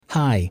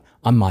Hi,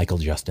 I'm Michael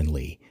Justin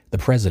Lee, the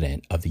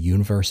president of the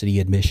University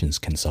Admissions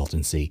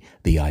Consultancy,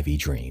 The Ivy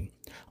Dream.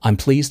 I'm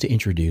pleased to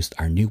introduce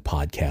our new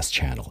podcast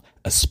channel,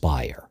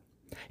 Aspire.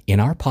 In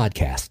our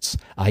podcasts,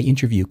 I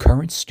interview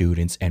current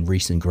students and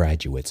recent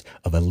graduates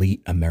of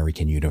elite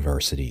American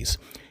universities.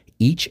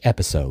 Each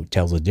episode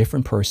tells a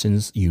different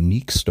person's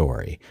unique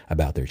story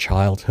about their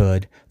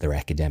childhood, their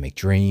academic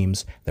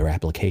dreams, their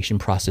application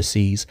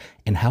processes,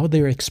 and how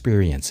their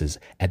experiences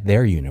at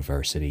their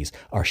universities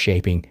are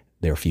shaping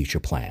their future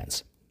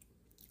plans.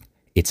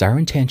 It's our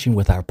intention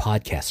with our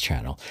podcast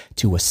channel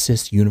to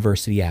assist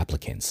university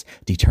applicants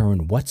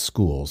determine what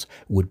schools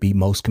would be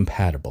most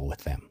compatible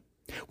with them.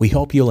 We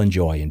hope you'll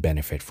enjoy and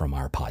benefit from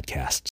our podcasts.